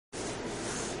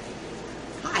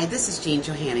Hi, this is Jean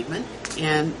Johannigman,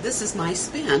 and this is my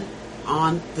spin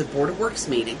on the Board of Works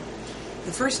meeting.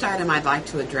 The first item I'd like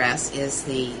to address is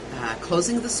the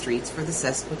closing of the streets for the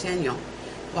Sesquicentennial.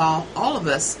 While all of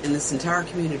us in this entire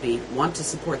community want to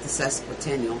support the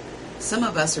Sesquicentennial, some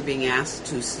of us are being asked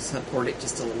to support it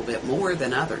just a little bit more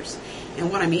than others.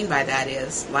 And what I mean by that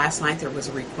is, last night there was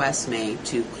a request made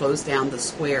to close down the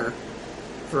square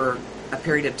for a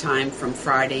period of time from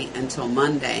Friday until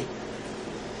Monday,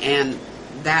 and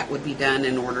that would be done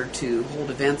in order to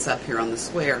hold events up here on the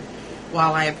square.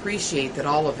 While I appreciate that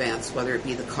all events, whether it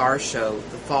be the car show,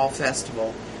 the fall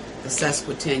festival, the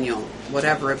Sesquicentennial,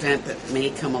 whatever event that may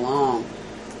come along,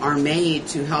 are made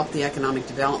to help the economic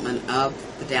development of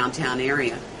the downtown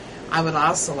area, I would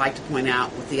also like to point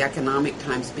out, with the economic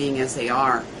times being as they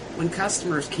are, when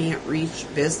customers can't reach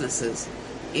businesses,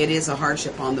 it is a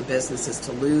hardship on the businesses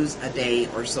to lose a day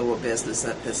or so of business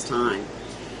at this time.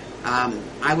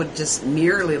 I would just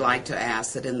merely like to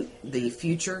ask that in the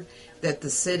future that the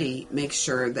city makes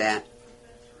sure that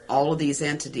all of these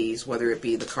entities, whether it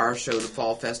be the car show, the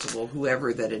fall festival,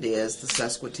 whoever that it is, the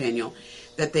Sesquicentennial,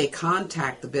 that they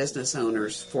contact the business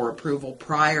owners for approval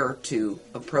prior to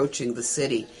approaching the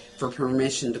city for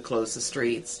permission to close the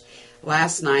streets.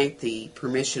 Last night the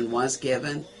permission was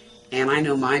given, and I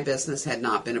know my business had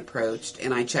not been approached,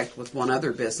 and I checked with one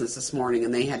other business this morning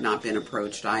and they had not been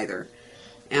approached either.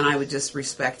 And I would just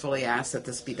respectfully ask that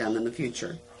this be done in the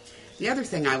future. The other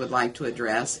thing I would like to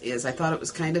address is I thought it was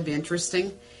kind of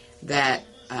interesting that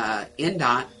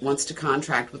NDOT wants to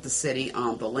contract with the city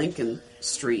on the Lincoln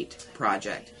Street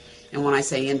project. And when I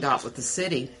say NDOT with the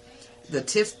city, the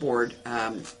TIF board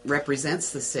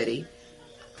represents the city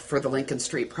for the Lincoln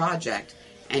Street project,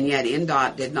 and yet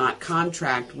NDOT did not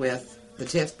contract with the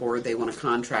TIF board. They want to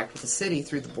contract with the city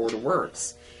through the Board of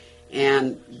Works.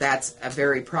 And that's a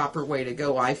very proper way to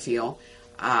go, I feel.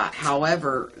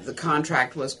 However, the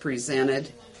contract was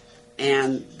presented,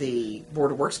 and the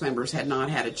Board of Works members had not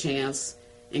had a chance,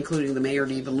 including the mayor,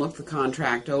 to even look the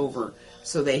contract over.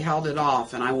 So they held it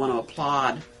off, and I want to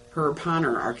applaud Herb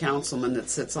Hunter, our councilman that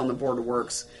sits on the Board of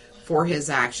Works, for his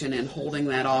action in holding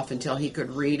that off until he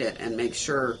could read it and make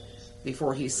sure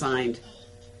before he signed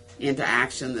into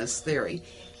action this theory.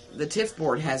 The TIF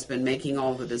board has been making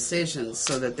all the decisions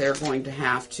so that they're going to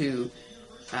have to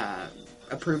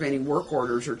approve any work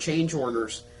orders or change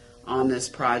orders on this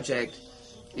project.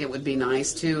 It would be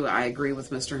nice, too, I agree with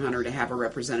Mr. Hunter, to have a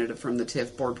representative from the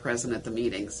TIF board present at the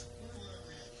meetings.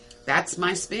 That's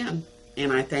my spin,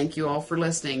 and I thank you all for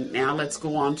listening. Now let's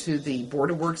go on to the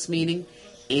Board of Works meeting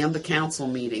and the council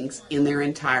meetings in their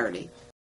entirety.